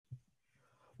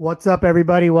What's up,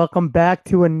 everybody? Welcome back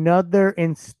to another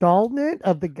installment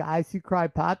of the Guys Who Cry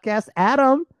podcast.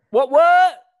 Adam,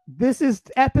 What? this is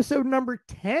episode number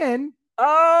 10.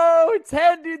 Oh,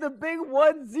 10, dude, the big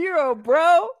 1-0,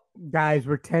 bro. Guys,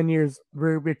 we're 10 years,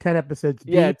 we're 10 episodes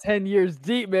deep. Yeah, 10 years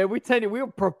deep, man. We were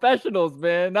professionals,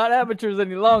 man, not amateurs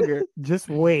any longer. Just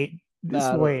wait.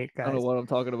 Just wait, I don't know guys. what I'm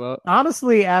talking about.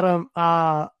 Honestly, Adam,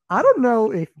 I don't know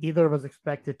if either of us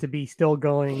expected to be still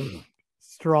going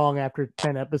strong after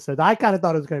 10 episodes. I kind of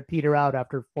thought it was going to peter out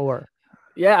after 4.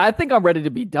 Yeah, I think I'm ready to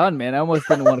be done, man. I almost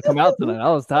didn't want to come out tonight. I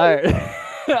was tired.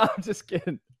 I'm just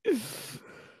kidding.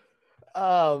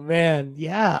 Oh man,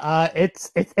 yeah. It's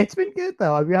been good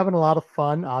though. We're having a lot of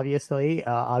fun. Obviously,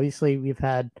 we've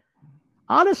had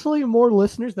honestly more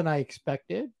listeners than I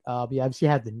expected. We obviously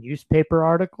had the newspaper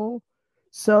article.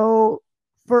 So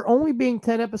for only being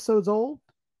 10 episodes old,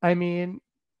 I mean,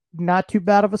 not too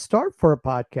bad of a start for a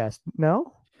podcast.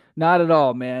 No. Not at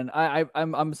all, man.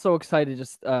 I'm so excited.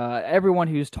 Just everyone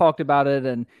who's talked about it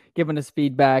and given us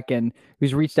feedback and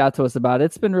who's reached out to us about it.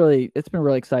 It's been really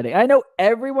exciting. I know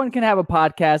everyone can have a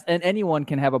podcast and anyone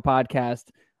can have a podcast,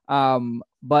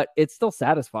 but it's still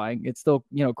satisfying. It's still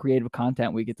creative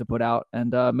content we get to put out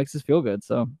and makes us feel good.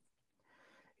 So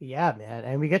Yeah, man.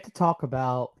 And we get to talk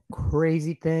about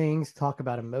crazy things, talk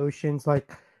about emotions.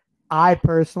 Like I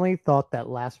personally thought that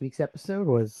last week's episode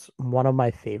was one of my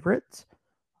favorites.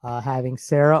 Having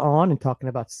Sarah on and talking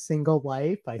about single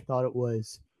life. I thought it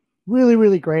was really,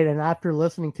 really great. And after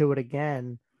listening to it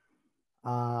again,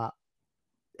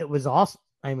 it was awesome.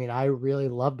 I mean, I really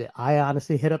loved it. I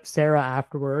honestly hit up Sarah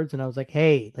afterwards and I was like,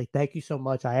 hey, like, thank you so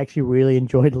much. I actually really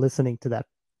enjoyed listening to that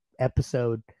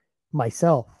episode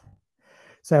myself.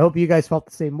 So I hope you guys felt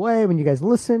the same way when you guys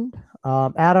listened.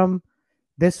 Adam,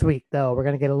 this week, though, we're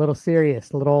going to get a little serious,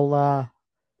 a little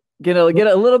get a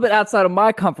little bit outside of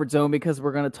my comfort zone because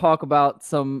we're going to talk about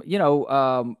some,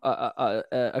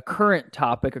 a current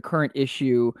topic, a current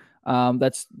issue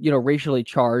that's racially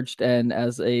charged, and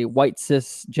as a white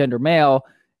cisgender male,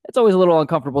 it's always a little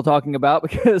uncomfortable talking about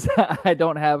because I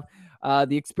don't have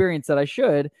the experience that I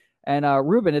should. And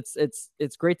Ruben,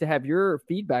 it's great to have your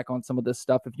feedback on some of this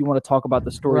stuff. If you want to talk about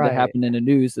the story that happened in the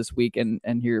news this week and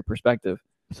hear your perspective.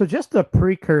 So just a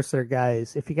precursor,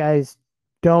 guys. If you guys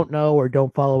don't know or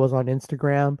don't follow us on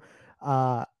Instagram,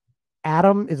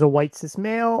 Adam is a white cis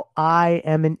male. I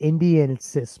am an Indian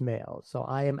cis male. So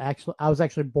I was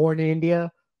actually born in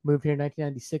India, moved here in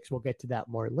 1996. We'll get to that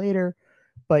more later.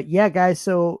 But yeah, guys,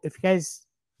 so if you guys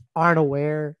aren't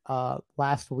aware,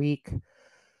 last week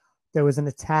there was an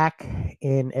attack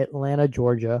in Atlanta,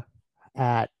 Georgia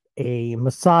at a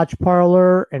massage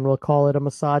parlor, and we'll call it a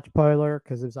massage parlor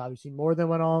because there's obviously more than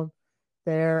went on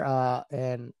there.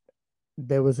 And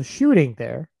there was a shooting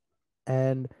there,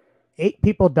 and 8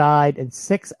 people died, and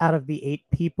 6 out of the 8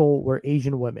 people were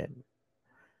Asian women.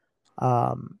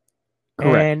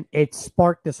 And it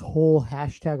sparked this whole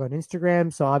hashtag on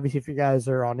Instagram. So obviously, if you guys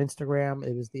are on Instagram,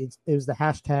 it was the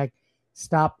hashtag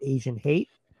Stop Asian Hate.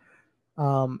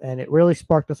 And it really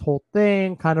sparked this whole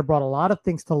thing, kind of brought a lot of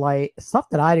things to light, stuff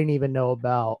that I didn't even know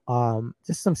about.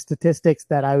 Just some statistics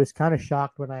that I was kind of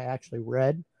shocked when I actually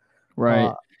read.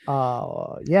 Right.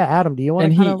 Yeah, Adam, do you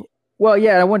want to Well,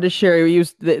 yeah, I wanted to share.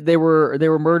 They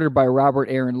were murdered by Robert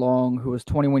Aaron Long, who was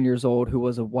 21 years old, who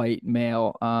was a white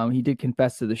male. He did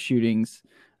confess to the shootings,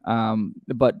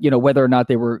 but whether or not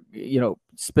they were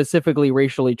specifically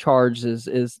racially charged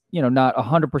is not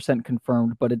 100%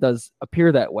 confirmed, but it does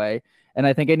appear that way. And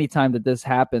I think anytime that this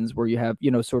happens, where you have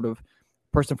sort of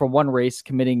person from one race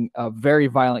committing a very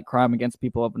violent crime against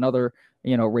people of another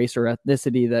race or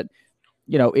ethnicity, that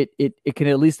it can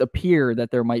at least appear that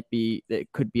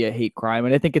it could be a hate crime.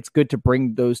 And I think it's good to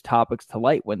bring those topics to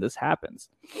light when this happens.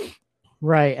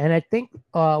 Right. And I think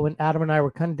when Adam and I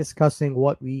were kind of discussing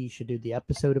what we should do the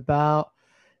episode about,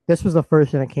 this was the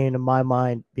first thing that came to my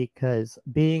mind, because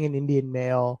being an Indian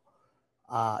male,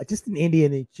 just an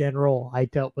Indian in general, I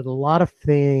dealt with a lot of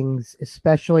things,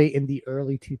 especially in the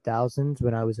early 2000s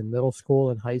when I was in middle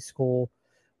school and high school,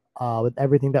 with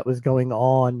everything that was going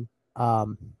on.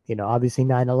 Obviously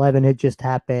 9/11 had just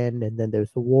happened, and then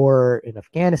there's the war in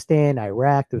Afghanistan,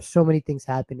 Iraq. There's so many things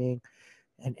happening,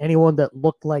 and anyone that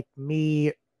looked like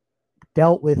me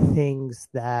dealt with things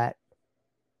that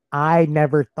I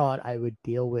never thought I would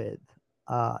deal with.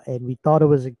 And we thought it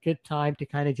was a good time to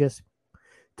kind of just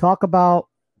talk about,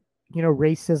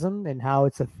 racism and how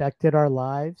it's affected our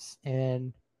lives,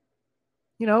 and,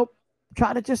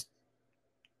 try to just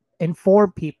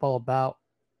inform people about,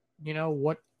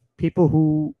 what people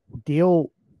who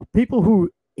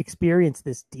experience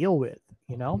this deal with.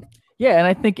 Yeah, and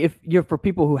I think if you're for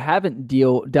people who haven't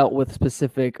dealt with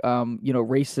specific,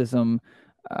 racism,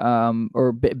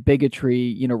 or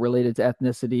bigotry, related to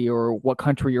ethnicity or what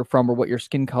country you're from or what your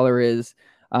skin color is,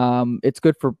 it's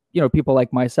good for people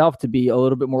like myself to be a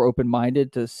little bit more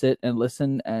open-minded, to sit and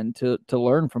listen and to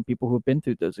learn from people who've been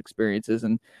through those experiences.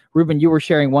 And Ruben, you were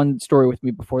sharing one story with me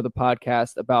before the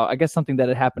podcast about, I guess, something that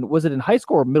had happened. Was it in high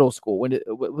school or middle school?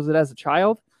 Was it as a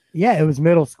child? Yeah, it was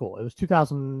middle school. It was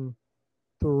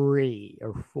 2003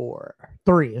 or four.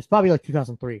 Three. It's probably like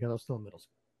 2003 because I was still in middle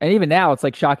school. And even now, it's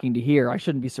like shocking to hear. I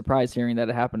shouldn't be surprised hearing that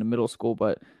it happened in middle school,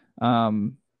 but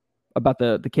about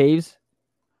the caves.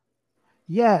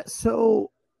 Yeah.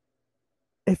 So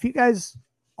if you guys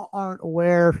aren't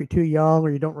aware, if you're too young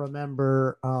or you don't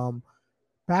remember,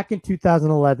 back in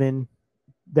 2011,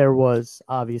 there was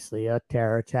obviously a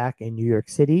terror attack in New York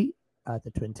City at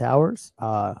the Twin Towers.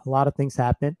 A lot of things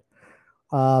happened.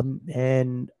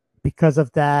 And because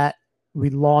of that,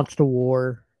 we launched a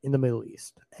war in the Middle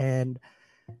East. And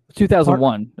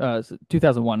 2001,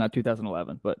 2001, not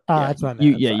 2011, but yeah, that's what I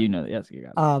meant. You know, yes, you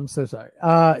got it. So sorry.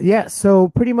 Yeah. So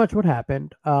pretty much what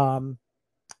happened.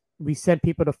 We sent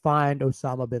people to find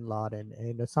Osama bin Laden,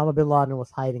 and Osama bin Laden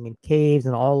was hiding in caves,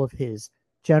 and all of his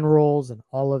generals and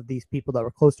all of these people that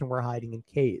were close to him were hiding in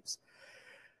caves.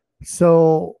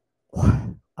 So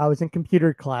I was in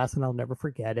computer class, and I'll never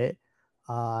forget it.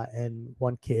 And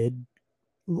one kid,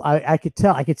 I could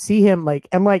tell, I could see him it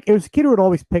was a kid who had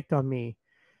always picked on me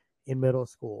in middle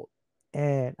school.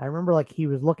 And I remember he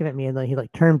was looking at me, and then he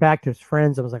turned back to his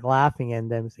friends and was laughing,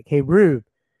 and then was like, "Hey, Rube."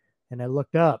 And I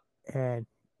looked up, and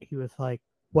he was like,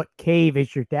 "What cave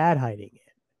is your dad hiding in?"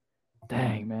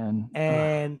 Dang, man.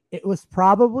 And it was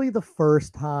probably the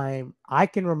first time I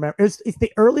can remember. It's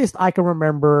the earliest I can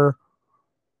remember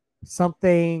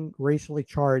something racially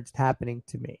charged happening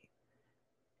to me.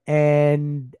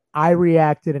 And I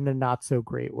reacted in a not so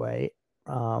great way.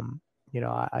 I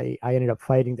ended up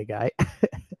fighting the guy.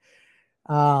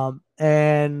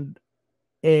 And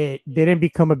it didn't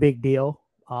become a big deal.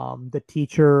 The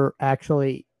teacher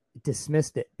actually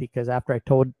dismissed it because after I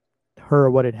told her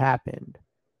what had happened,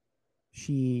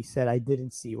 she said I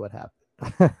didn't see what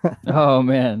happened. Oh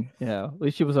man, yeah. At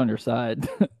least she was on your side.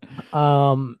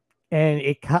 And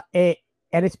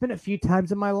it's been a few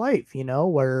times in my life,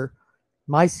 where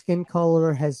my skin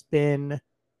color has been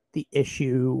the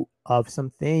issue of some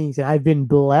things, and I've been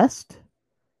blessed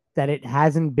that it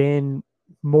hasn't been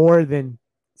more than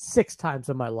 6 times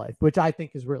in my life, which I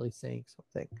think is really saying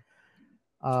something.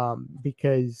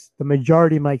 Because the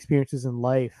majority of my experiences in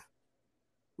life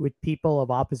with people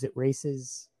of opposite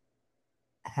races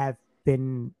have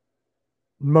been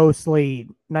mostly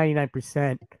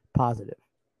 99% positive.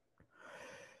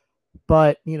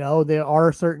 But there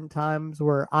are certain times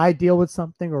where I deal with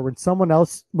something, or when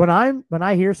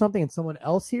I hear something and someone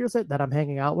else hears it that I'm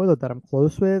hanging out with or that I'm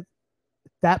close with,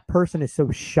 that person is so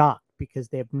shocked because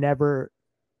they've never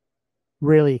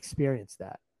really experienced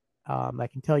that. I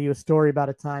can tell you a story about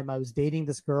a time I was dating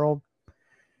this girl,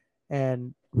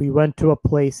 and we went to a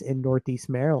place in Northeast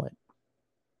Maryland.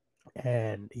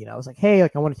 And I was like, "Hey, I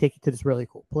want to take you to this really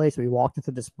cool place." We walked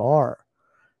into this bar.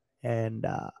 And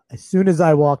as soon as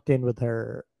I walked in with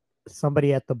her,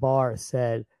 somebody at the bar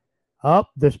said, "Oh,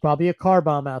 there's probably a car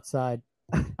bomb outside."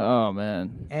 Oh,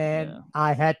 man. And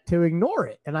I had to ignore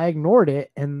it. And I ignored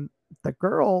it. And the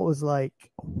girl was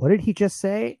like, "What did he just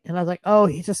say?" And I was like, "Oh,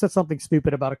 he just said something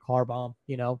stupid about a car bomb,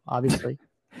 obviously."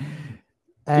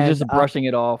 You're just brushing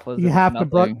it off. You have to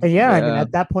brush. Yeah, I mean,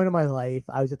 at that point in my life,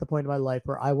 I was at the point in my life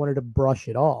where I wanted to brush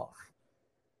it off.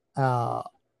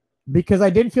 Because I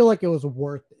didn't feel like it was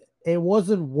worth it. It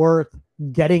wasn't worth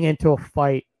getting into a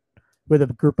fight with a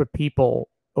group of people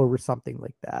over something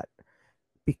like that.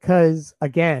 Because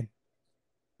again,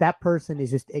 that person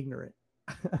is just ignorant.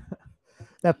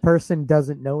 That person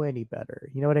doesn't know any better.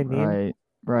 You know what I mean?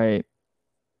 Right.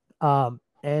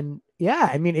 And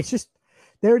yeah, I mean, it's just,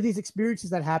 there are these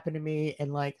experiences that happen to me,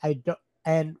 and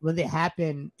and when they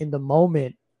happen in the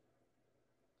moment,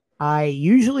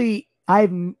 other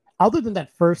than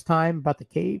that first time about the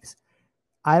caves,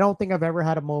 I don't think I've ever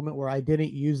had a moment where I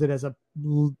didn't use it as a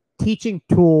teaching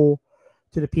tool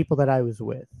to the people that I was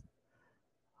with.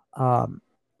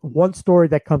 One story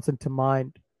that comes into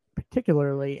mind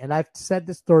particularly, and I've said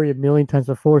this story a million times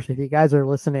before, so if you guys are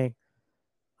listening,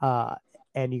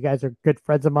 and you guys are good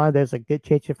friends of mine, there's a good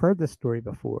chance you've heard this story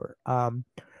before.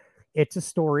 It's a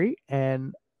story,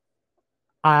 and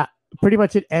pretty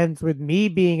much it ends with me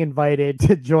being invited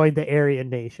to join the Aryan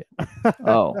Nation.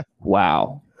 Oh,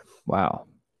 wow.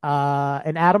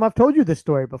 And Adam, I've told you this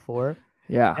story before.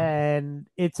 Yeah. And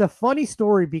it's a funny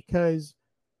story because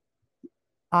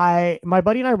my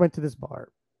buddy and I went to this bar.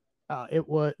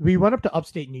 We went up to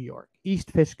upstate New York,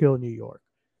 East Fishkill, New York,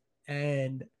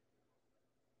 and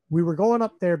we were going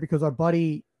up there because our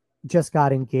buddy just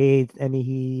got engaged and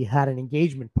he had an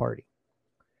engagement party.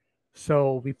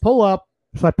 So we pull up.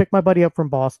 So I pick my buddy up from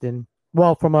Boston.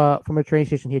 Well, from a train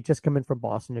station. He had just come in from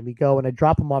Boston, and we go and I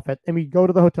drop him off and we go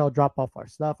to the hotel, drop off our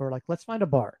stuff. And we're like, let's find a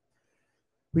bar.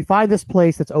 We find this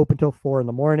place that's open till 4 in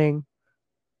the morning.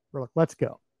 We're like, let's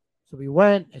go. So we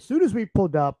went. As soon as we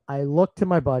pulled up, I looked to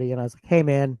my buddy and I was like, hey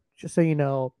man, just so you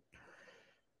know,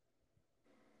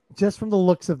 just from the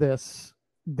looks of this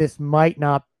might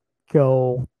not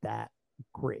go that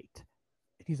great.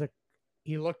 He's like,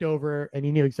 he looked over and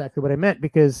he knew exactly what I meant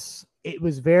because it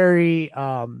was very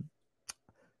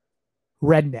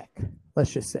redneck,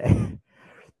 let's just say.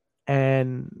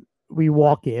 And we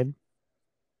walk in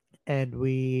and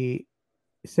we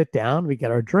sit down, we get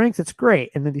our drinks, it's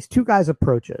great. And then these two guys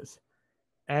approach us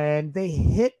and they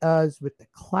hit us with the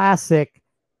classic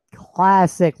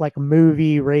like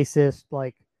movie racist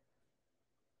like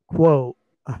quote,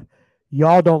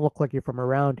 y'all don't look like you're from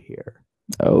around here.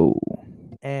 Oh,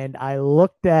 And I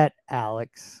looked at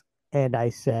Alex and I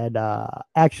said,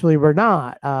 actually, we're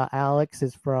not. Alex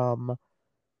is from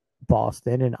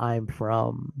Boston and I'm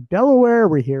from Delaware.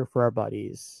 We're here for our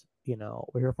buddies.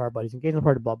 We're here for our buddies' engagement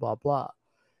party, blah, blah, blah.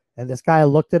 And this guy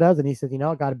looked at us and he said,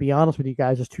 I got to be honest with you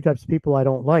guys. There's two types of people I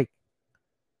don't like.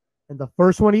 And the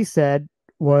first one he said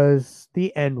was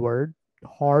the N word,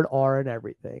 hard R and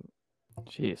everything.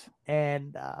 jeez.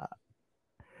 And,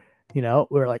 we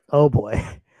were like, oh boy.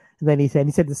 And then he said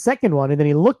the second one. And then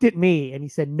he looked at me and he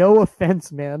said, no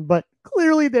offense, man. But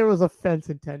clearly there was offense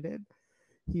intended.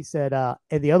 He said,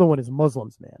 and the other one is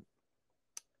Muslims, man.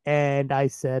 And I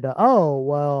said, oh,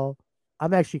 well,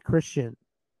 I'm actually Christian.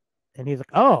 And he's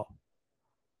like, oh,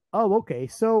 okay.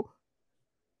 So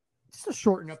just to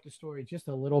shorten up the story just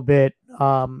a little bit,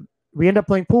 we end up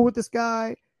playing pool with this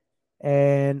guy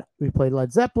and we played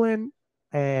Led Zeppelin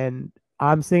and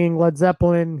I'm singing Led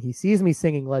Zeppelin. He sees me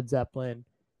singing Led Zeppelin.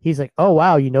 He's like, oh,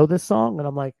 wow, you know this song? And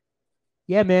I'm like,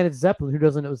 yeah, man, it's Zeppelin. Who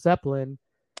doesn't know Zeppelin?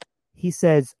 He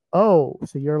says, oh,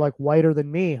 so you're like whiter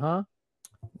than me, huh?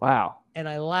 Wow. And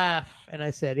I laugh and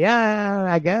I said, yeah,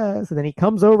 I guess. And then he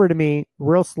comes over to me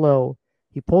real slow.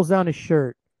 He pulls down his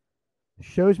shirt,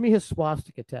 shows me his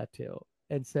swastika tattoo,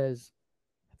 and says,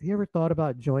 have you ever thought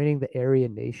about joining the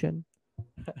Aryan Nation?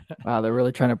 Wow, they're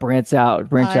really trying to branch out.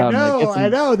 And like, get some I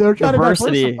know. They're trying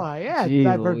diversity. to diversify. Yeah,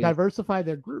 Jeez, diversify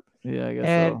their group. yeah, I guess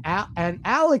And so. and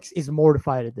Alex is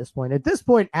mortified at this point. At this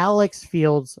point, Alex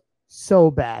feels so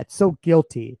bad, so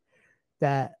guilty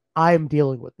that I am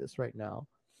dealing with this right now.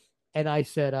 And I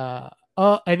said,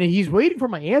 and he's waiting for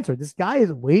my answer. This guy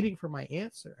is waiting for my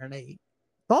answer. And I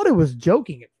thought it was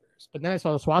joking at first, but then I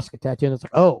saw the swastika tattoo and it's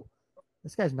like, oh,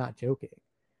 this guy's not joking.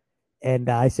 And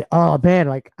I said, oh man,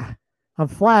 like I'm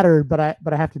flattered, but I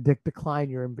have to decline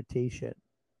your invitation.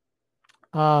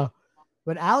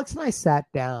 When Alex and I sat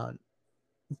down,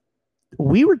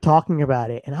 we were talking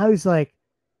about it, and I was like,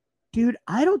 dude,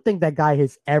 I don't think that guy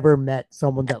has ever met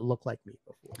someone that looked like me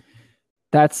before.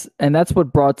 That's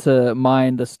what brought to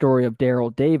mind the story of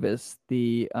Daryl Davis,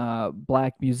 the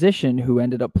black musician who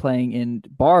ended up playing in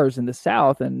bars in the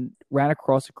South and ran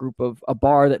across a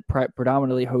bar that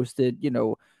predominantly hosted,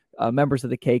 members of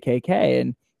the KKK,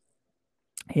 and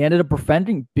he ended up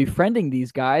befriending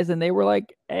these guys, and they were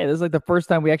like, hey, this is like the first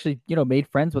time we actually, made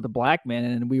friends with a black man,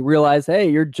 and we realized, hey,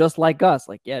 you're just like us.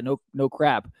 Like, yeah, no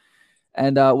crap.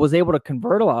 And was able to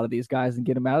convert a lot of these guys and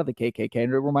get them out of the KKK.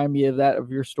 And it reminded me of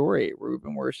your story,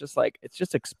 Ruben, where it's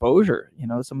just exposure.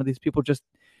 Some of these people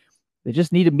they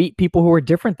just need to meet people who are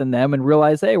different than them and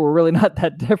realize, hey, we're really not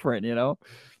that different,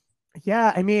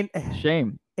 Yeah, I mean,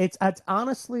 Shame. It's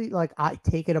honestly like I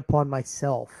take it upon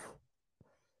myself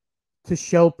to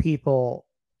show people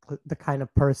the kind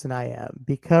of person I am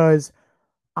because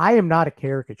I am not a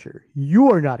caricature.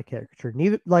 You are not a caricature.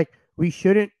 Neither, like, we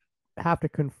shouldn't have to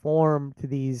conform to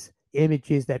these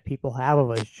images that people have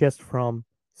of us just from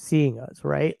seeing us,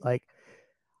 right? Like,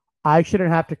 I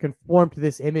shouldn't have to conform to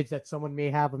this image that someone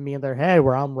may have of me in their head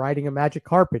where I'm riding a magic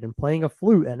carpet and playing a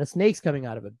flute and a snake's coming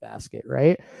out of a basket,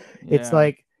 right? Yeah. It's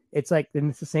like, and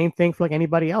it's the same thing for like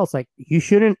anybody else. Like, you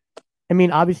shouldn't, I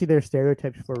mean, obviously there's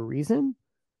stereotypes for a reason,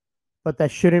 but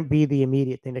that shouldn't be the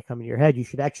immediate thing to come in your head. You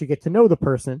should actually get to know the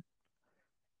person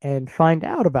and find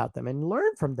out about them and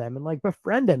learn from them and like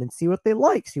befriend them and see what they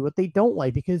like, see what they don't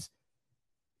like, because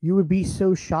you would be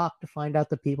so shocked to find out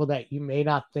the people that you may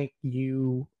not think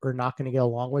you are not going to get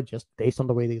along with just based on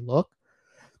the way they look.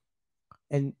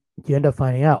 And you end up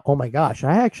finding out, oh my gosh,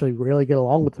 I actually really get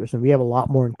along with this and we have a lot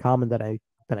more in common than I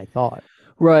thought.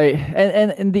 Right.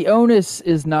 And the onus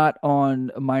is not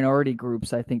on minority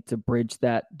groups, I think, to bridge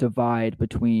that divide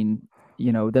between,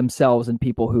 themselves and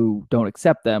people who don't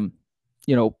accept them,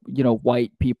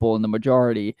 white people in the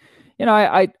majority.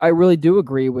 I really do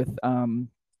agree with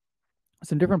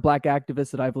some different black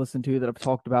activists that I've listened to that have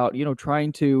talked about,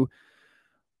 trying to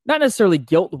not necessarily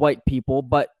guilt white people,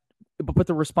 but put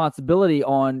the responsibility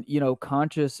on,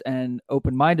 conscious and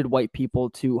open-minded white people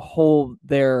to hold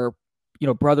their,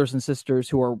 brothers and sisters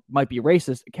who might be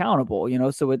racist accountable.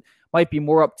 So it might be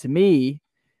more up to me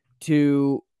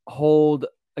to hold,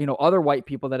 other white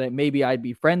people that maybe I'd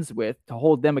be friends with, to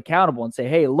hold them accountable and say,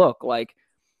 hey, look, like,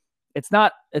 it's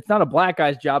not a black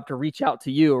guy's job to reach out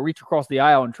to you or reach across the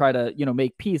aisle and try to,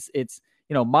 make peace. It's,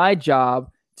 my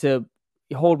job to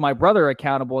hold my brother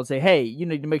accountable and say, hey, you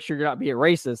need to make sure you're not being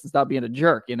racist and stop being a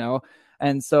jerk.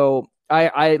 And so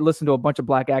I listened to a bunch of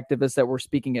black activists that were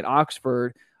speaking at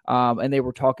Oxford, and they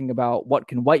were talking about what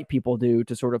can white people do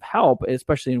to sort of help,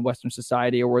 especially in Western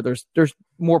society, or where there's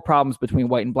more problems between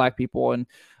white and black people. And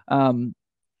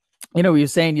he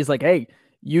was saying, he's like, hey,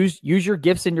 use your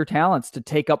gifts and your talents to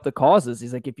take up the causes.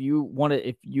 He's like, if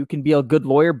you can be a good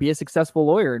lawyer, be a successful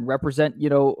lawyer and represent,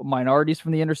 minorities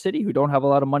from the inner city who don't have a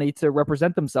lot of money to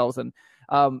represent themselves. And,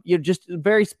 just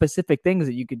very specific things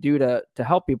that you could do to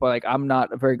help people. Like, I'm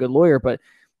not a very good lawyer, but,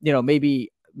 maybe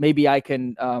I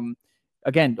can,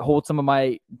 again, hold some of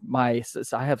my, I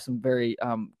have some very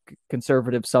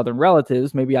conservative Southern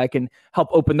relatives. Maybe I can help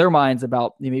open their minds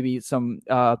about maybe some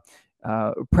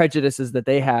prejudices that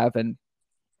they have, and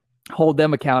hold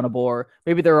them accountable, or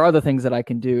maybe there are other things that I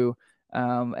can do.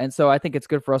 And so I think it's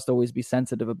good for us to always be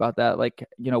sensitive about that. Like,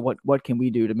 what can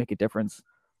we do to make a difference?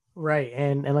 Right.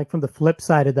 And like from the flip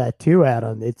side of that too,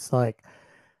 Adam, it's like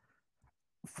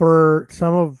for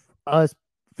some of us,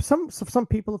 some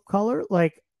people of color,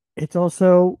 like it's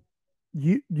also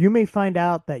you may find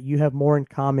out that you have more in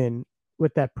common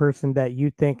with that person that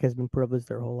you think has been privileged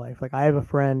their whole life. Like I have a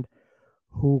friend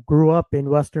who grew up in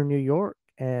Western New York,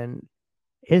 and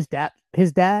his dad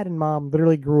and mom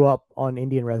literally grew up on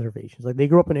Indian reservations. Like they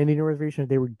grew up on Indian reservations,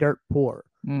 they were dirt poor.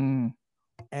 Mm.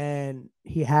 And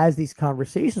he has these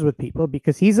conversations with people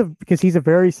because he's a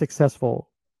very successful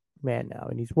man now,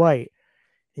 and he's white.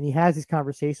 And he has these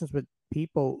conversations with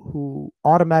people who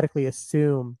automatically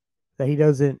assume that he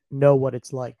doesn't know what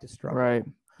it's like to struggle. Right.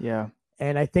 Yeah.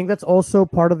 And I think that's also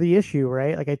part of the issue,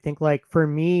 right? Like I think like for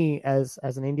me as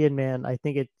an Indian man, I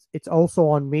think it's also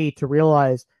on me to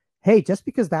realize, hey, just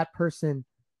because that person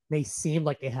may seem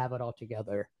like they have it all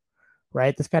together,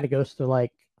 right? This kind of goes to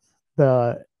like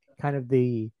the kind of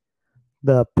the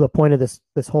point of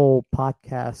this whole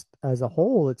podcast as a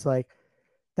whole. It's like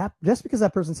that just because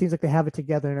that person seems like they have it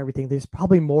together and everything, there's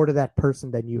probably more to that person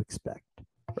than you expect,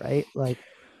 right? Like,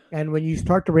 and when you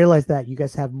start to realize that, you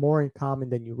guys have more in common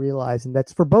than you realize, and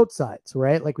that's for both sides,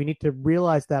 right? Like we need to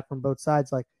realize that from both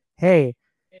sides. Like, hey,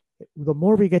 the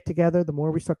more we get together, the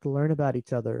more we start to learn about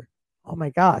each other. Oh my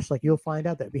gosh, like you'll find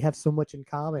out that we have so much in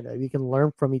common that we can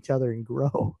learn from each other and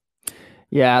grow.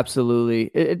 Yeah,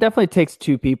 absolutely. It definitely takes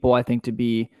two people, I think, to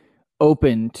be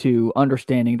open to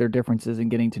understanding their differences and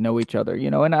getting to know each other,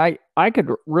 and I could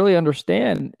really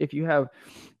understand if you have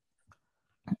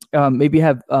maybe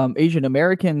have Asian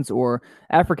Americans or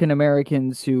African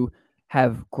Americans who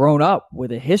have grown up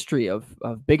with a history of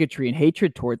bigotry and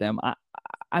hatred toward them.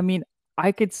 I mean,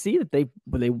 I could see that they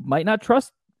might not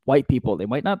trust white people. They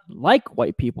might not like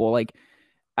white people. Like,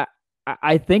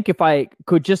 I think if I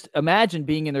could just imagine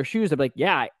being in their shoes, I'd be like,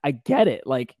 yeah, I get it.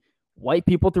 Like, white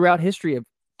people throughout history have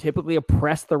typically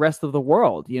oppressed the rest of the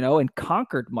world, and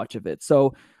conquered much of it.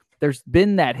 So there's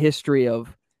been that history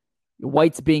of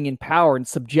whites being in power and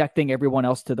subjecting everyone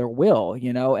else to their will,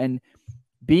 and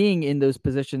being in those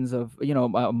positions of,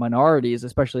 minorities,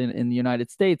 especially in the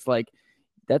United States. Like,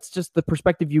 that's just the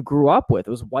perspective you grew up with.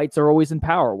 It was whites are always in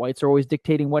power. Whites are always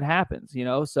dictating what happens,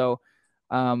 So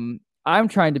I'm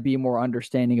trying to be more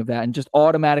understanding of that and just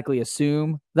automatically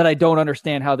assume that I don't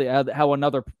understand how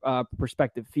another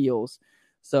perspective feels.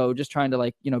 So just trying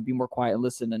to be more quiet and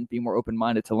listen and be more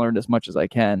open-minded to learn as much as I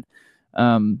can.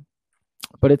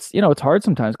 But it's, it's hard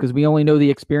sometimes because we only know the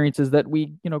experiences that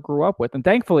we, grew up with. And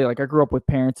thankfully, I grew up with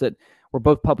parents that were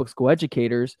both public school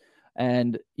educators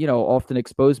and, often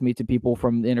exposed me to people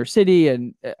from the inner city.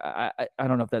 And I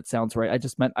don't know if that sounds right. I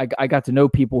just meant I got to know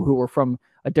people who were from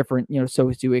a different,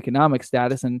 socioeconomic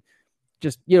status, and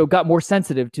just, got more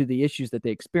sensitive to the issues that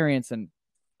they experience, and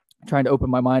trying to open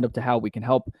my mind up to how we can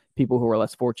help people who are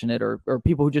less fortunate, or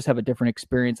people who just have a different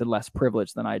experience and less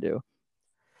privilege than I do.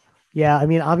 Yeah, I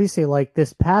mean, obviously, like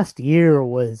this past year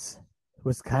was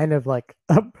kind of like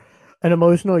an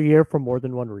emotional year for more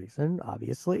than one reason,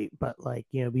 obviously. But like,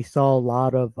 we saw a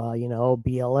lot of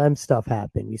BLM stuff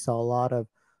happen. We saw a lot of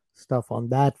stuff on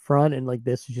that front, and like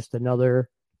this is just another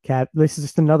this is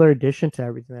just another addition to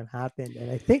everything that happened.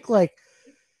 And I think like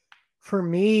for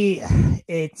me,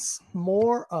 it's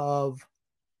more of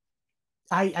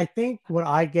I think what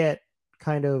I get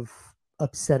kind of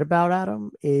upset about,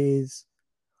 Adam, is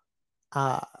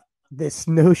uh this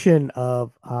notion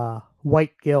of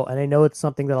white guilt. And I know it's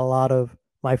something that a lot of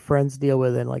my friends deal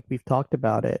with, and like we've talked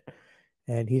about it.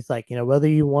 And he's like, whether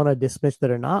you want to dismiss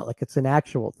it or not, like it's an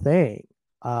actual thing.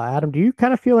 Adam, do you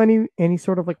kind of feel any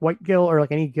sort of like white guilt or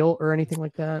like any guilt or anything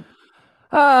like that?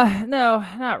 No,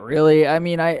 not really. I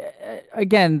mean,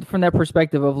 again, from that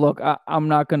perspective of, look, I'm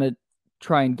not gonna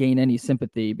try and gain any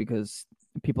sympathy because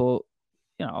people,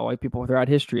 white people throughout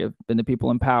history have been the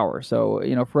people in power. So,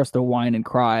 for us to whine and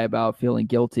cry about feeling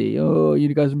guilty, oh,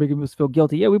 you guys are making us feel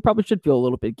guilty. Yeah, we probably should feel a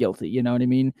little bit guilty. You know what I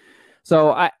mean?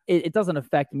 So it doesn't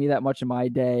affect me that much in my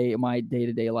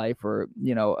day-to-day life, or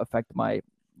affect my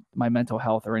mental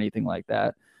health or anything like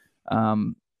that.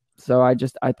 So I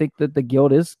think that the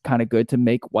guilt is kind of good to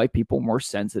make white people more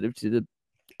sensitive to the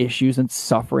issues and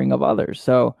suffering of others.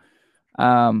 So,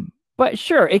 but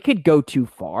sure, it could go too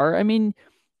far. I mean,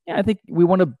 yeah, I think we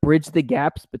want to bridge the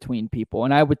gaps between people,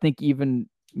 and I would think even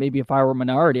maybe if I were a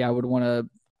minority, I would want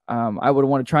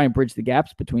to try and bridge the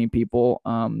gaps between people,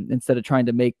 instead of trying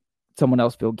to make someone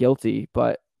else feel guilty.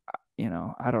 But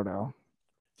I don't know.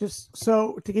 Just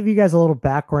so to give you guys a little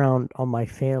background on my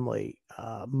family,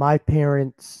 my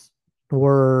parents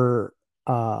were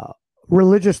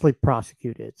religiously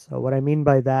prosecuted. So what I mean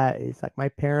by that is like my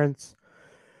parents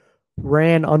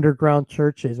ran underground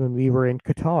churches when we were in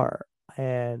Qatar,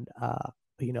 and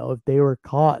if they were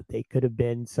caught, they could have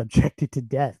been subjected to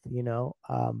death. So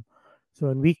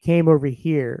when we came over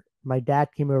here, my dad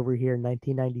came over here in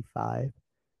 1995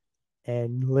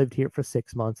 and lived here for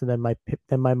 6 months, and then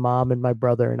my mom and my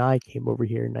brother and I came over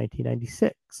here in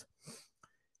 1996.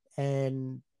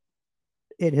 And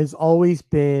it has always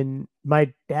been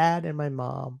my dad and my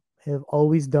mom have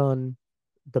always done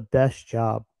the best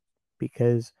job,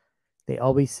 because they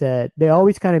always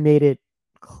kind of made it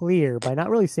clear by not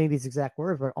really saying these exact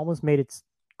words, but almost made it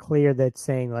clear that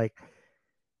saying like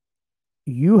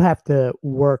you have to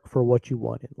work for what you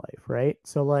want in life, right?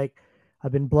 So like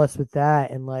I've been blessed with that,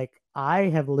 and like I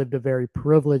have lived a very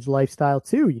privileged lifestyle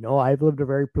too. I've lived a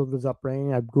very privileged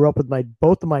upbringing. I grew up with my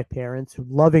both of my parents,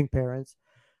 loving parents.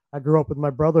 I grew up with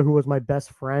my brother, who was my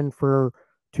best friend for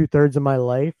 2/3 of my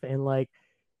life, and like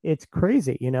it's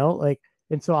crazy, like.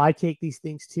 And so I take these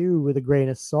things too with a grain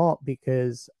of salt,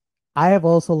 because I have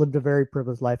also lived a very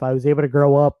privileged life. I was able to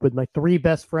grow up with my three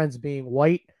best friends being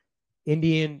white,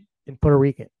 Indian, and Puerto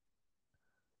Rican,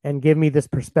 and give me this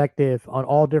perspective on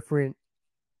all different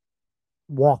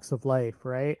walks of life,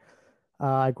 right?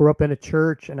 I grew up in a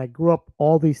church, and I grew up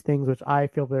all these things, which I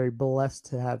feel very blessed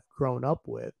to have grown up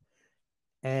with.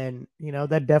 And,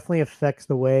 that definitely affects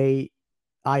the way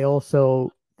I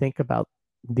also think about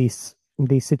these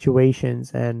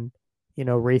situations and,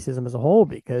 racism as a whole,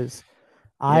 because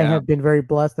I Yeah. have been very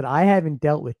blessed that I haven't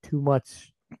dealt with too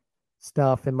much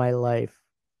stuff in my life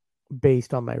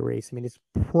based on my race. I mean, it's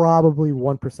probably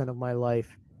 1% of my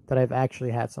life that I've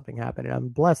actually had something happen. And I'm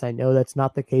blessed. I know that's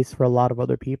not the case for a lot of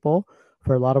other people.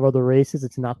 For a lot of other races,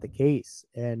 it's not the case.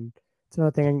 And it's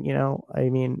another thing, I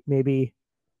mean, maybe,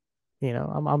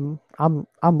 I'm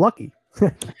lucky.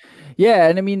 Yeah,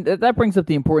 and I mean that brings up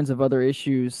the importance of other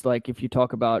issues, like if you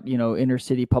talk about inner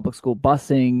city public school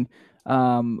busing,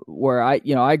 where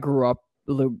I grew up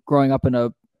growing up in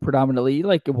a predominantly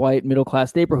like a white middle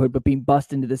class neighborhood, but being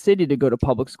bused into the city to go to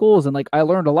public schools, and like I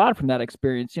learned a lot from that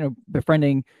experience.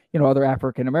 Befriending other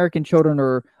African American children,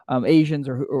 or Asians,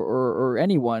 or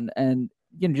anyone, and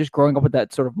just growing up with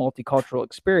that sort of multicultural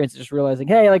experience, just realizing,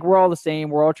 hey, like we're all the same.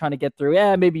 We're all trying to get through.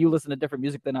 Yeah, maybe you listen to different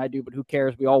music than I do, but who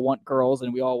cares? We all want girls,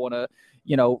 and we all want to,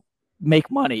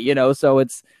 make money, So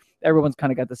everyone's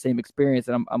kind of got the same experience.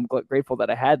 And I'm grateful that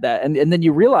I had that. And then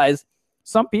you realize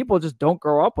some people just don't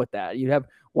grow up with that. You have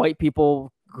white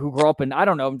people who grow up in, I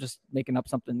don't know, I'm just making up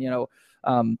something,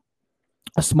 a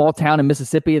small town in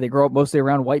Mississippi. They grow up mostly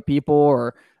around white people,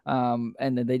 or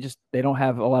and then they don't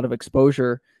have a lot of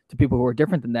exposure to people who are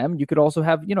different than them. You could also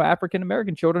have African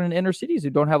American children in inner cities who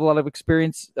don't have a lot of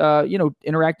experience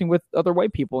interacting with other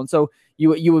white people, and so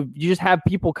you just have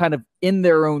people kind of in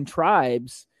their own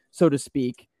tribes, so to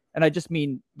speak. And I just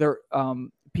mean they're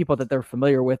people that they're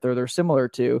familiar with or they're similar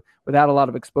to, without a lot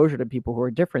of exposure to people who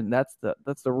are different. And that's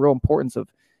the real importance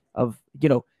of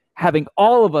having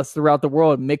all of us throughout the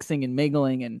world mixing and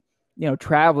mingling, and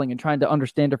traveling and trying to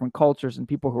understand different cultures and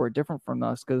people who are different from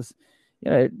us, because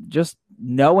just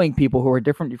knowing people who are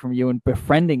different from you and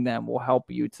befriending them will help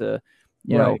you to,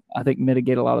 Right. I think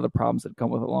mitigate a lot of the problems that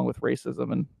come along with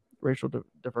racism and racial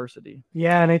diversity.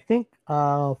 Yeah, and I think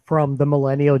from the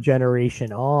millennial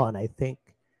generation on, I think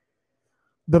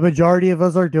the majority of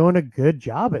us are doing a good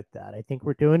job at that. I think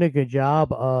we're doing a good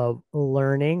job of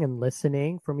learning and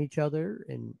listening from each other,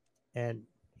 and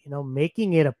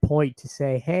making it a point to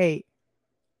say, "Hey,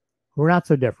 we're not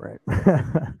so different."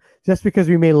 Just because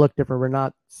we may look different, we're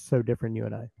not so different, you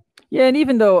and I. Yeah, and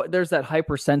even though there's that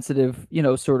hypersensitive,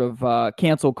 sort of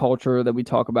cancel culture that we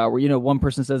talk about, where one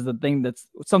person says the thing that's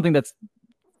something that's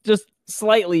just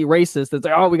slightly racist, it's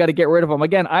like, oh, we got to get rid of them.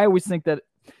 Again, I always think that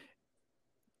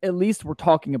at least we're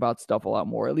talking about stuff a lot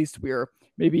more. At least we're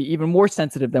maybe even more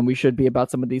sensitive than we should be about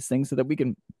some of these things, so that we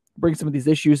can bring some of these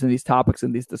issues and these topics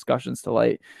and these discussions to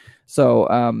light. So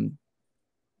I'm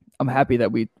happy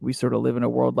that we sort of live in a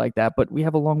world like that, but we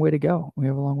have a long way to go. We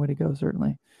have a long way to go,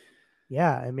 certainly.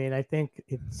 Yeah, I mean, I think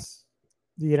it's,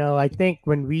 I think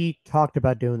when we talked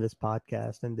about doing this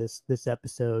podcast and this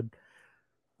episode,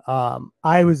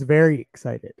 I was very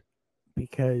excited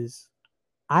because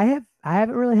I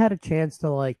haven't really had a chance to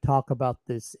like talk about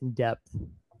this in depth,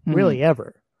 really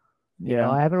ever.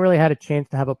 Yeah. I haven't really had a chance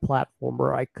to have a platform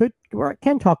where I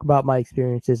can talk about my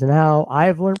experiences and how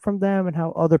I've learned from them and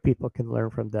how other people can learn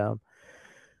from them.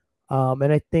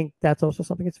 And I think that's also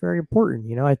something that's very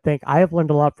important. I think I have learned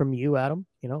a lot from you, Adam,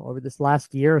 over this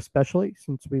last year, especially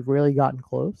since we've really gotten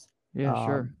close. Yeah,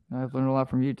 sure. I've learned a lot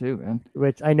from you too, man.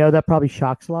 Which I know that probably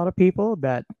shocks a lot of people,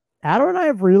 that Adam and I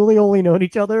have really only known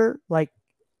each other like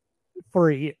for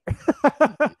a year.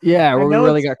 Yeah, where we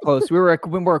really got close. We were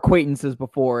acquaintances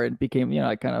before and became,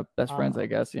 like kind of best friends, I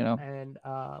guess, And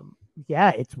yeah,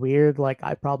 it's weird. Like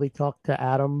I probably talked to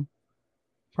Adam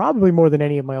probably more than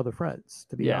any of my other friends,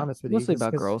 to be honest with mostly you.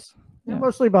 About girls. Yeah,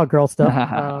 mostly about girl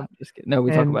stuff. Just kidding. No,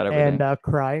 we talk about everything. And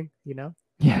crying,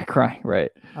 Yeah, crying,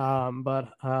 right. But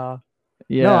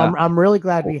yeah. No, I'm really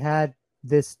glad we had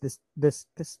this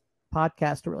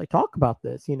podcast to really talk about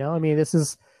this. I mean, this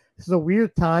is a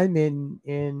weird time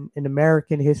in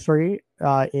American history,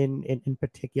 in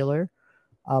particular.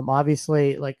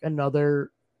 Obviously, like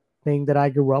another thing that I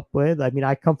grew up with. I mean,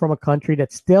 I come from a country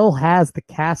that still has the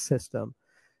caste system.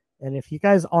 And if you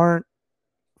guys aren't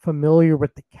familiar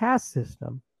with the caste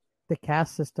system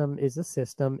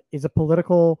is a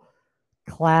political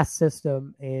class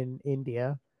system in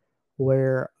India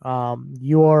where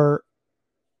you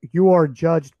are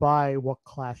judged by what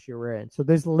class you're in. So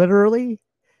there's literally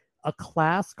a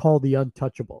class called the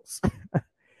Untouchables.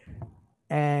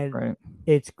 And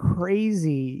It's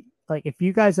crazy. Like if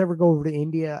you guys ever go over to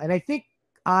India, and I think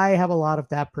I have a lot of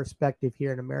that perspective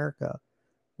here in America,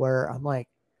 where I'm like,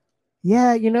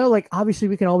 yeah, like obviously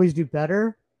we can always do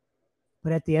better,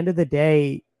 but at the end of the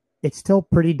day, it's still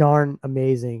pretty darn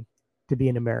amazing to be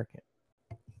an American.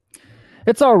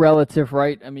 It's all relative,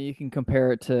 right? I mean, you can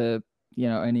compare it to,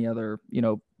 any other,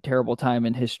 terrible time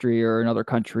in history or another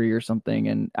country or something.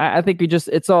 And I think you just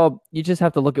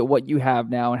have to look at what you have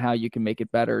now and how you can make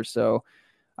it better. So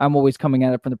I'm always coming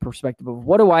at it from the perspective of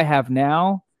what do I have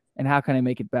now and how can I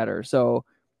make it better? So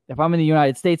if I'm in the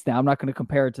United States now, I'm not going to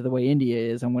compare it to the way India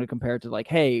is. I'm going to compare it to like,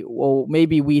 hey, well,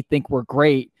 maybe we think we're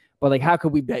great, but like, how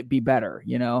could we be better,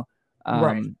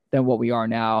 than what we are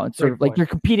now? And sort of like you're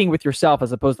competing with yourself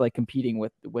as opposed to like competing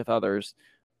with others.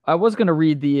 I was going to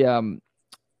read the,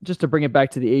 just to bring it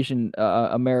back to the Asian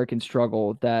American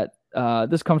struggle, that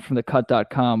this comes from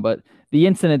thecut.com, but the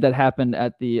incident that happened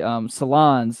at the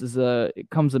salons it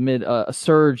comes amid a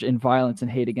surge in violence and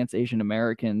hate against Asian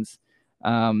Americans.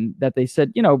 That they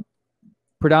said,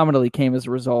 predominantly came as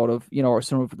a result of, or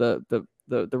some of the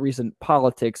recent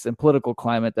politics and political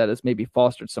climate that has maybe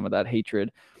fostered some of that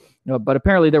hatred. But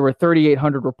apparently there were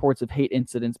 3,800 reports of hate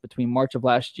incidents between March of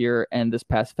last year and this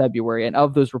past February. And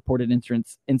of those reported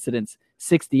incidents,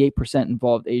 68%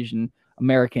 involved Asian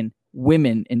American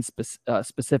women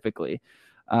specifically.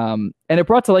 And it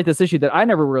brought to light this issue that I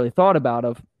never really thought about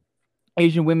of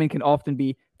Asian women can often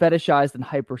be fetishized and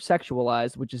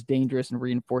hypersexualized, which is dangerous and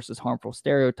reinforces harmful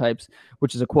stereotypes,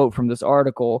 which is a quote from this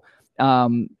article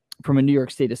from a New York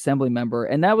State Assembly member.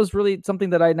 And that was really something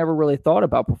that I never really thought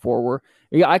about before, where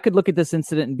I could look at this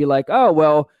incident and be like, oh,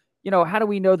 well, how do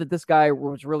we know that this guy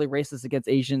was really racist against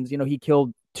Asians? He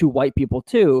killed 2 white people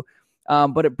too.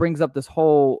 But it brings up this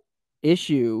whole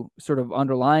issue sort of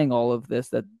underlying all of this,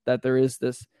 that there is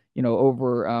this,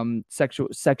 over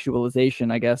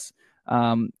sexualization, I guess,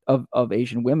 of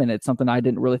Asian women. It's something I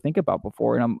didn't really think about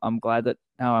before. And I'm glad that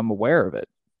now I'm aware of it.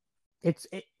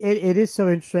 it is so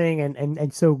interesting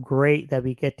and so great that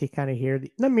we get to kind of hear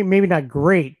I mean, maybe not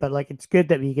great, but like it's good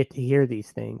that we get to hear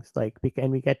these things, like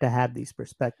and we get to have these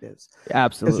perspectives. Because you're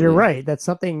Absolutely. right, that's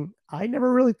something I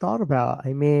never really thought about.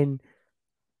 I mean,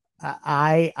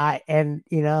 and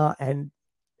and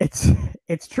it's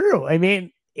it's true. I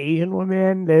mean, Asian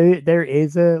women, there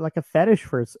is a like a fetish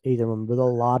for Asian women with a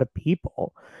lot of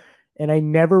people, and I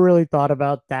never really thought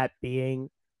about that being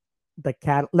the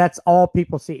cat. That's all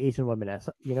people see Asian women as.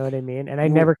 You know what I mean? And I R-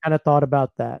 never kind of thought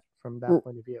about that from that r-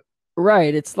 point of view.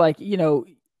 right. It's like,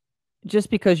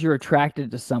 just because you're attracted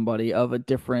to somebody of a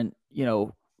different,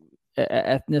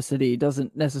 ethnicity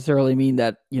doesn't necessarily mean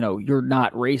that, you're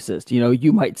not racist.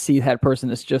 You might see that person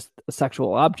as just a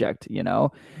sexual object.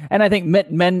 And I think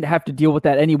men have to deal with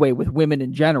that anyway with women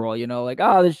in general, like,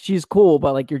 oh, she's cool,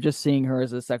 but like you're just seeing her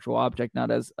as a sexual object,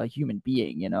 not as a human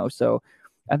being. So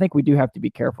I think we do have to be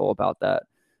careful about that.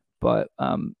 But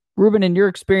Ruben, in your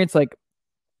experience, like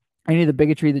any of the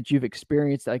bigotry that you've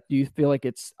experienced, like, do you feel like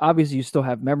it's obviously you still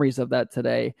have memories of that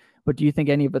today, but do you think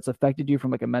any of it's affected you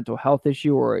from like a mental health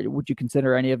issue, or would you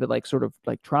consider any of it like sort of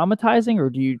like traumatizing, or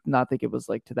do you not think it was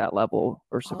like to that level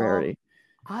or Um, severity?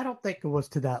 I don't think it was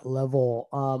to that level.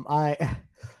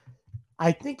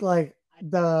 I think like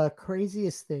the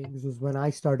craziest things was when I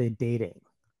started dating.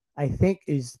 I think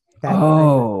is that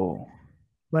Oh,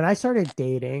 when I started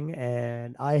dating,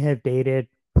 and I have dated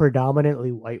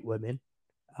predominantly white women.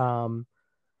 Um,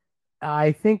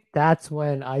 I think that's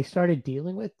when I started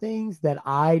dealing with things that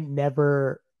I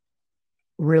never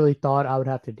really thought I would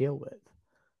have to deal with.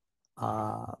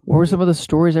 what were Yeah, some of the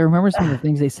stories? I remember some of the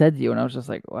things they said to you, and I was just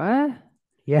like, what?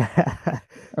 yeah.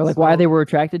 Or like why So they were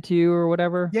attracted to you or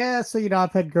whatever. yeah, so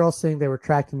I've had girls saying they were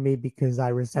attracting me because I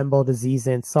resembled Aziz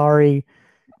Ansari,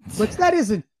 which that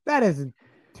isn't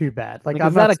too bad. Like Like, I'm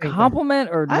is that not a saying that compliment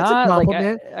or that's a not? Like, I,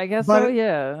 compliment, I guess so. but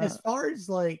Yeah. as far as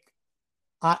like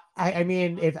I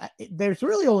mean, if there's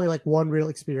really only like one real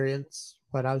experience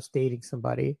when I was dating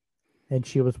somebody, and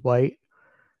she was white,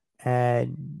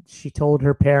 and she told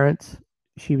her parents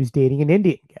she was dating an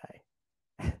Indian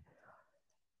guy,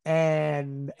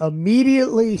 and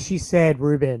immediately she said,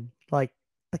 "Ruben, like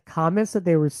the comments that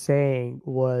they were saying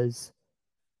was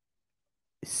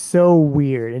so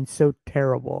weird and so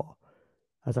terrible."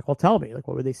 I was like, "Well, tell me, like,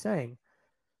 what were they saying?"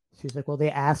 She's like, "Well, they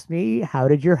asked me, how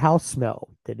did your house smell?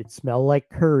 Did it smell like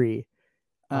curry?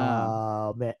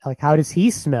 Like, how does he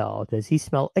smell? Does he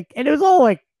smell like?" And it was all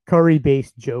like curry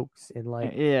based jokes and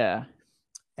like, Yeah.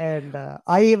 and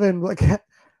I even like,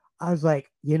 I was like,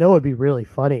 it'd be really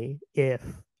funny if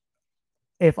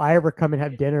I ever come and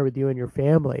have dinner with you and your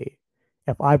family,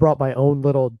 if I brought my own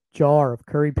little jar of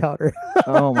curry powder.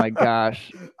 Oh my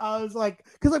gosh. I was like,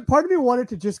 because like part of me wanted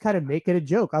to just kind of make it a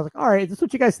joke. I was like, all right, is this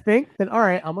what you guys think? Then all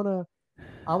right, I'm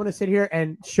gonna sit here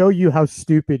and show you how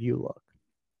stupid you look.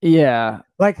 Yeah.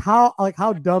 Like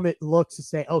how dumb it looks to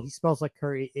say, oh, he smells like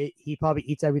curry. He probably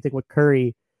eats everything with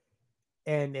curry,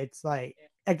 and it's like,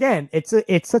 again, it's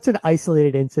such an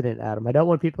isolated incident, Adam. I don't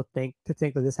want people to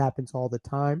think that this happens all the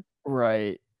time,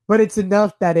 Right. but it's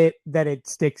enough that it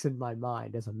sticks in my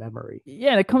mind as a memory. Yeah,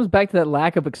 and it comes back to that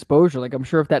lack of exposure. Like I'm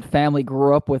sure if that family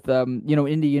grew up with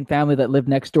Indian family that lived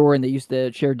next door and they used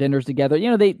to share dinners together,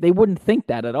 they wouldn't think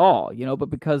that at all,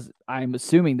 but because I'm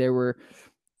assuming they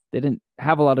didn't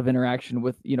have a lot of interaction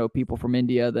with, people from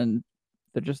India, then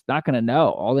they're just not going to know.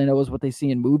 All they know is what they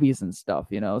see in movies and stuff.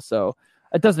 So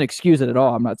it doesn't excuse it at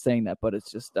all. I'm not saying that, but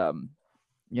it's just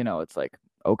it's like,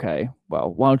 okay,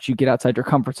 well, why don't you get outside your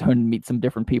comfort zone and meet some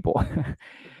different people?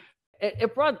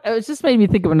 It just made me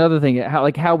think of another thing,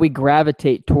 how we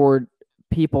gravitate toward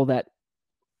people that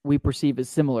we perceive as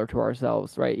similar to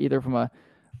ourselves, right? Either from a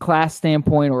class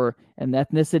standpoint or an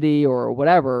ethnicity or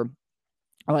whatever.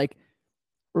 Like,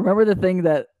 remember the thing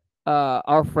that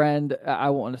our friend,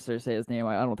 I won't necessarily say his name,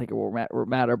 I don't think it will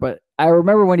matter, but I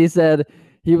remember when he said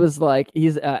he was like,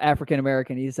 he's African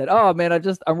American. He said, "Oh man,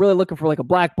 I'm really looking for like a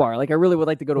black bar. Like I really would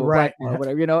like to go to a black Right. bar, or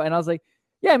whatever." And I was like,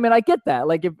 "Yeah, man, I get that.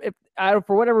 Like if I,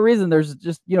 for whatever reason, there's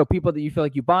just people that you feel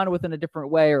like you bond with in a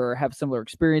different way or have similar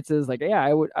experiences. Like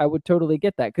yeah, I would totally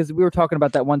get that because we were talking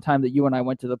about that one time that you and I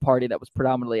went to the party that was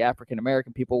predominantly African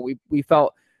American people. We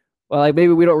felt well, like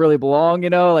maybe we don't really belong,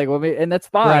 like, well, and that's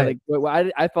fine. Right.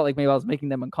 Like, I felt like maybe I was making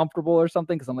them uncomfortable or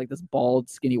something because I'm like this bald,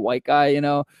 skinny white guy.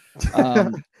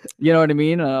 Um, you know what I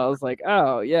mean? And I was like,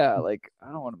 oh yeah, like I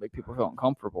don't want to make people feel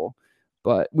uncomfortable,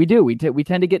 but we do. We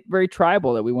tend to get very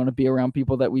tribal that we want to be around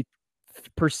people that we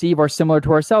perceive are similar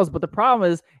to ourselves. But the problem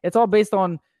is, it's all based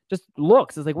on just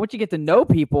looks. It's like once you get to know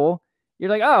people, you're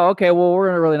like, oh, okay, well,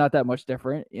 we're really not that much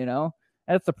different.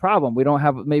 That's the problem. We don't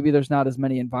have, maybe there's not as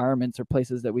many environments or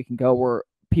places that we can go where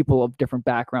people of different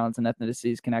backgrounds and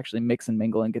ethnicities can actually mix and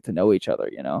mingle and get to know each other,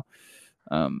 Yeah,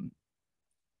 I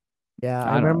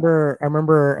I don't know.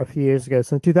 remember a few years ago.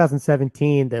 So in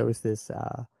 2017, there was this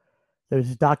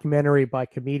documentary by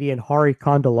comedian Hari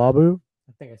Kondalabu.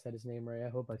 I think I said his name right. I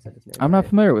hope I said his name I'm right. not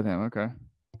familiar with him. Okay.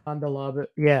 Kondalabu.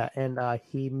 Yeah, and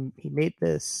he made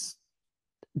this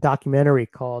documentary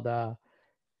called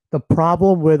 "The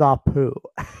Problem with Apu."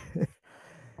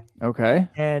 Okay.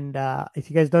 And if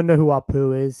you guys don't know who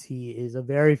Apu is, he is a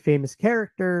very famous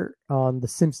character on The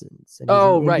Simpsons, and he's an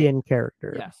Oh, right. Indian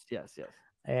character. Yes.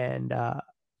 And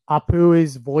Apu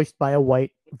is voiced by a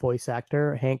white voice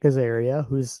actor, Hank Azaria,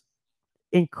 who's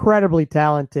incredibly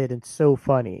talented and so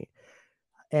funny.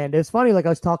 And it's funny, like I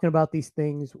was talking about these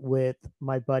things with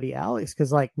my buddy Alex,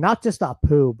 because like not just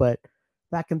Apu, but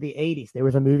back in the 80s, there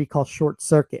was a movie called Short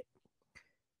Circuit.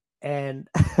 And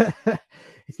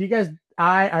if you guys,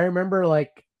 I remember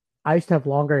like I used to have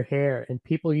longer hair, and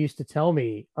people used to tell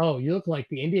me, "Oh, you look like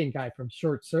the Indian guy from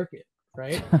Short Circuit,"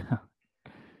 right?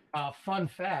 Fun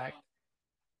fact: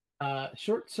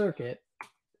 Short Circuit,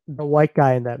 the white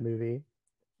guy in that movie,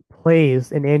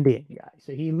 plays an Indian guy,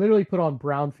 so he literally put on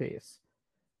brown face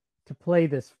to play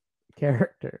this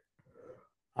character.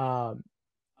 Um,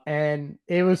 and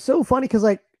it was so funny because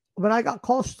like when I got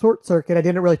called Short Circuit, I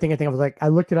didn't really think anything. I was like, I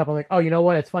looked it up. I'm like, oh, you know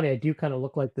what? It's funny. I do kind of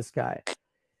look like this guy.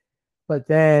 But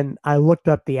then I looked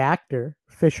up the actor,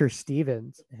 Fisher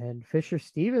Stevens, and Fisher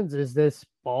Stevens is this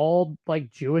bald,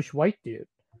 like Jewish white dude.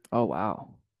 Oh,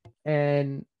 wow.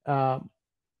 And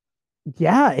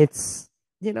yeah, it's,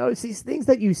 it's these things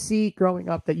that you see growing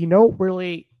up that you don't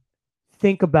really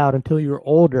think about until you're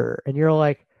older. And you're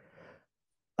like,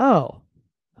 oh,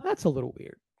 that's a little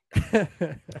weird.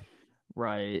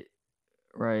 Right.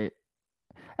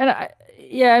 And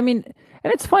I mean,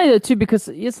 and it's funny though too, because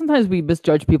sometimes we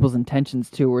misjudge people's intentions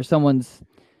too, where someone's,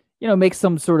 makes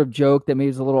some sort of joke that maybe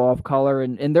is a little off color,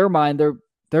 and in their mind,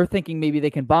 they're thinking maybe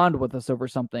they can bond with us over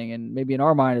something, and maybe in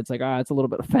our mind, it's like, it's a little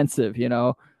bit offensive,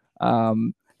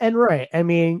 And right, I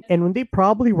mean, and when they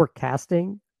probably were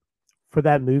casting for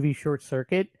that movie Short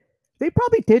Circuit, they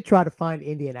probably did try to find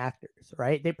Indian actors,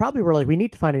 right? They probably were like, we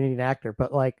need to find an Indian actor,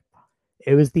 but like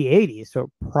it was the 80s,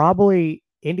 so probably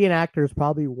Indian actors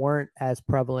probably weren't as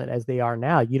prevalent as they are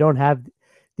now. You don't have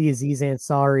the Aziz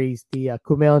Ansaris, the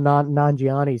Kumail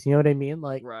Nanjianis, you know what I mean?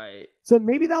 Like, right. So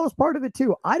maybe that was part of it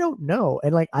too. I don't know.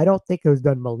 And like, I don't think it was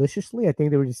done maliciously. I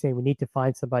think they were just saying we need to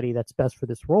find somebody that's best for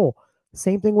this role.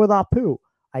 Same thing with Apu.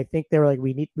 I think they were like,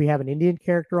 we have an Indian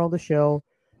character on the show.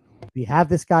 We have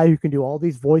this guy who can do all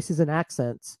these voices and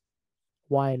accents.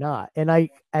 Why not? And I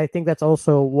think that's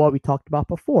also what we talked about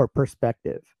before,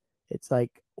 perspective. It's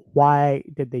like, why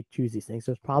did they choose these things?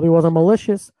 So it probably wasn't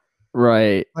malicious.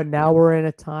 Right. But now we're in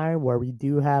a time where we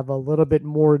do have a little bit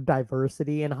more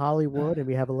diversity in Hollywood, and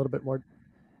we have a little bit more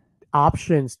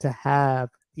options to have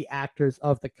the actors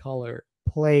of the color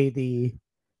play the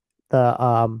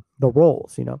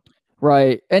roles,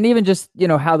 Right. And even just,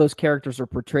 how those characters are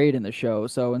portrayed in the show.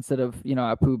 So instead of,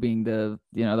 Apu being the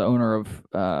owner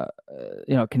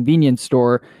of, convenience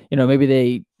store,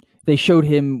 maybe they showed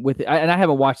him with, and I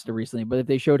haven't watched it recently, but if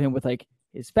they showed him with like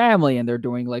his family and they're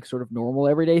doing like sort of normal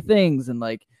everyday things, and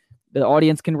like the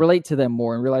audience can relate to them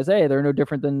more and realize, hey, they're no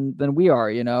different than we are,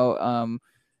 and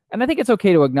I think it's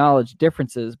okay to acknowledge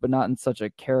differences, but not in such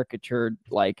a caricatured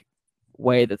like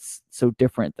way that's so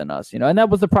different than us, and that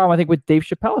was the problem I think with Dave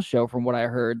Chappelle's show, from what I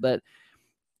heard, that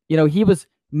he was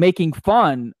making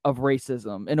fun of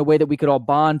racism in a way that we could all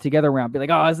bond together around, be like,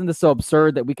 oh, isn't this so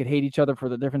absurd that we could hate each other for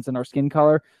the difference in our skin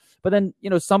color? But then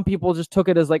some people just took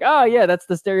it as like, oh yeah, that's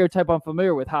the stereotype I'm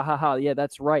familiar with, ha ha ha, yeah,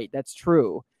 that's right, that's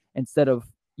true, instead of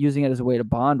using it as a way to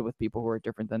bond with people who are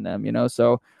different than them,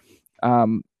 so yeah,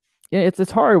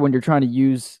 it's hard when you're trying to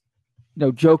use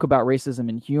joke about racism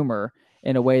and humor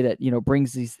in a way that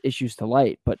brings these issues to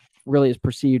light, but really is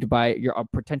perceived by your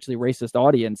potentially racist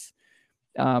audience,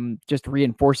 just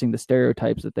reinforcing the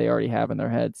stereotypes that they already have in their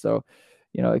head. So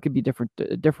it could be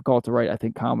difficult to write, I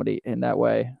think, comedy in that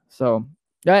way. So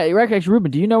actually,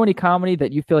 Ruben, do you know any comedy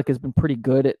that you feel like has been pretty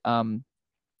good at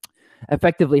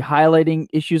effectively highlighting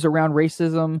issues around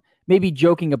racism, maybe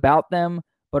joking about them,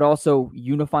 but also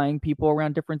unifying people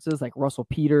around differences, like Russell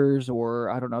Peters,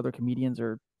 or I don't know, other comedians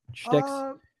or shticks?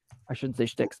 I shouldn't say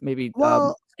shticks, maybe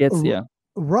skits. Yeah.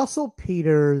 Russell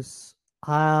Peters.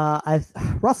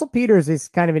 Russell Peters is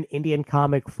kind of an Indian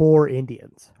comic for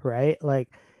Indians, right? Like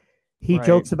he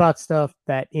jokes about stuff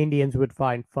that Indians would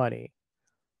find funny.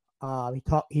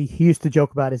 He used to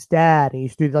joke about his dad, and he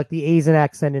used to do like the Asian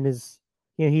accent in his.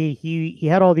 He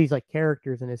had all these like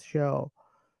characters in his show.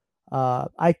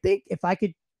 I think if I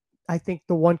could I think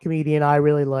the one comedian I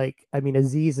really like, I mean,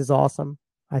 Aziz is awesome.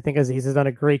 I think Aziz has done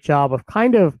a great job of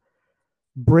kind of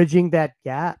bridging that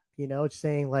gap, just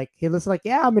saying like, hey, listen, like,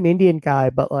 yeah, I'm an Indian guy,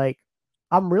 but like,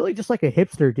 I'm really just like a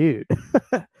hipster dude.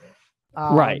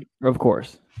 Right, um, of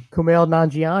course. Kumail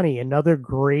Nanjiani, another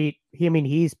great. I mean,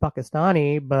 he's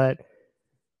Pakistani, but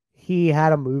he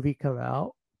had a movie come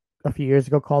out a few years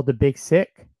ago called The Big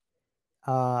Sick,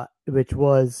 which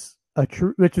was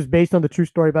based on the true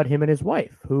story about him and his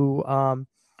wife, who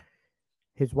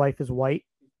his wife is white,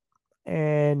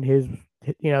 and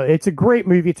it's a great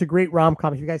movie. It's a great rom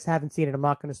com. If you guys haven't seen it, I'm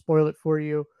not going to spoil it for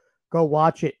you. Go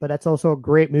watch it. But that's also a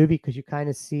great movie because you kind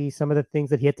of see some of the things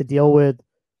that he had to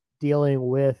dealing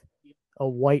with a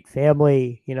white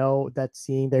family, that's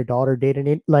seeing their daughter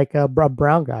dating like a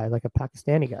brown guy, like a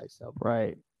Pakistani guy. So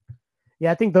right.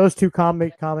 Yeah, I think those two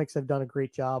comics have done a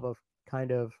great job of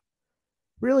kind of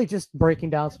really just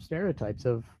breaking down some stereotypes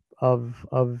of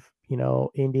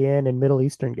Indian and Middle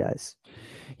Eastern guys.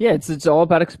 Yeah, it's all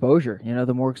about exposure.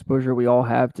 The more exposure we all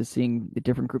have to seeing the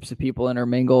different groups of people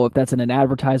intermingle, if that's in an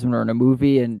advertisement or in a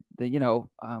movie, and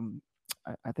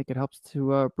I think it helps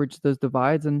to bridge those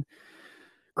divides and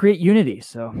create unity.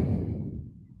 So,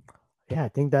 yeah, I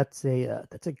think that's a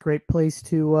great place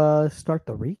to start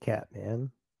the recap,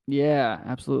 man. Yeah,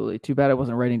 absolutely. Too bad I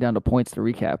wasn't writing down the points to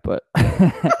recap, but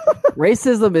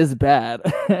racism is bad.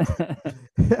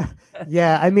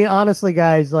 Yeah, I mean, honestly,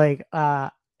 guys, like,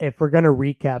 if we're gonna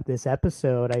recap this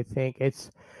episode, I think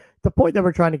it's the point that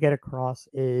we're trying to get across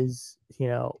is,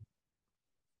 yeah,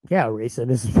 racism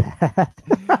is bad.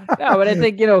 No, but I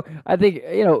think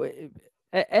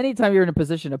anytime you're in a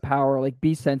position of power, like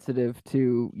be sensitive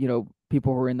to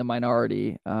people who are in the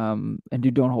minority, and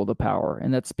who don't hold the power,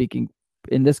 and that's speaking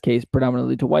in this case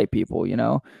predominantly to white people,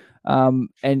 and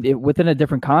within a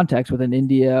different context, within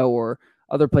India or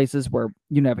other places where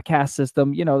you have a caste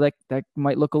system, that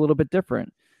might look a little bit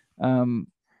different.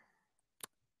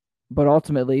 But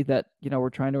ultimately that, we're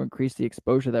trying to increase the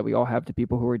exposure that we all have to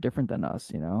people who are different than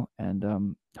us,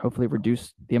 and hopefully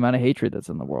reduce the amount of hatred that's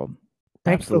in the world.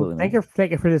 Thank you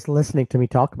for just listening to me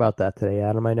talk about that today,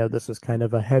 Adam. I know this was kind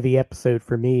of a heavy episode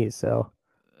for me, so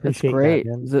It's appreciate great.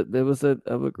 that, man. It was a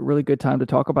really good time to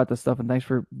talk about this stuff, and thanks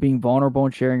for being vulnerable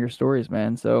and sharing your stories,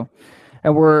 man. So,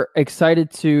 and we're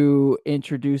excited to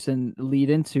introduce and lead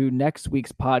into next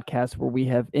week's podcast, where we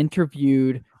have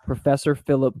interviewed Professor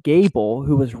Philip Gable,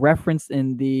 who was referenced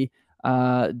in the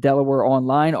Delaware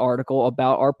Online article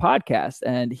about our podcast.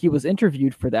 And he was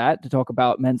interviewed for that to talk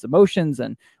about men's emotions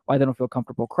and why they don't feel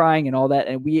comfortable crying and all that.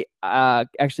 And we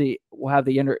actually will have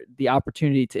the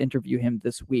opportunity to interview him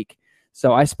this week.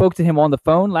 So I spoke to him on the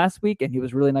phone last week, and he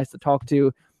was really nice to talk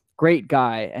to. Great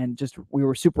guy, and we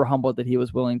were super humbled that he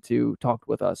was willing to talk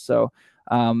with us. So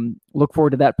look forward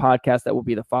to that podcast. That will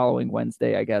be the following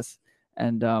Wednesday, I guess.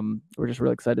 And we're just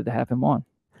really excited to have him on.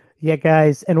 Yeah,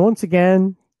 guys. And once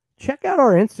again, check out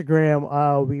our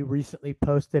Instagram. We recently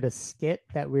posted a skit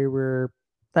that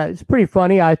is pretty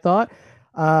funny, I thought.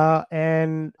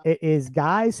 And it is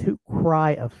Guys Who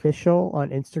Cry Official on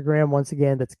Instagram. Once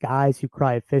again, that's Guys Who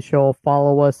Cry Official.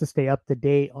 Follow us to stay up to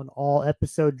date on all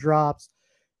episode drops,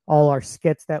 all our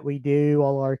skits that we do,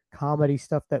 all our comedy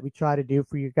stuff that we try to do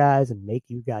for you guys and make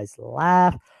you guys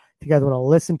laugh. If you guys want to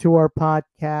listen to our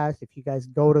podcast, if you guys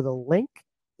go to the link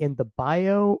in the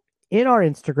bio in our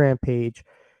Instagram page,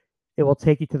 it will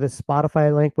take you to the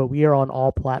Spotify link, but we are on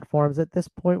all platforms at this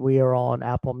point. We are on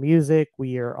Apple Music.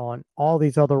 We are on all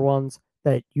these other ones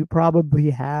that you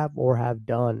probably have or have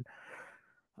done.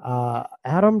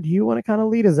 Adam, do you want to kind of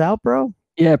lead us out, bro?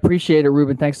 Yeah, appreciate it,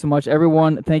 Ruben. Thanks so much.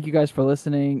 Everyone, thank you guys for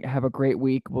listening. Have a great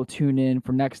week. We'll tune in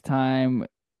for next time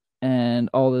and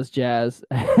all this jazz.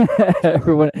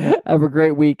 Everyone, have a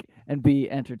great week and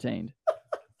be entertained.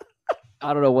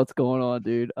 I don't know what's going on,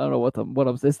 dude. I don't know what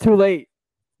I'm. It's too late.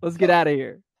 Let's get out of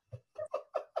here.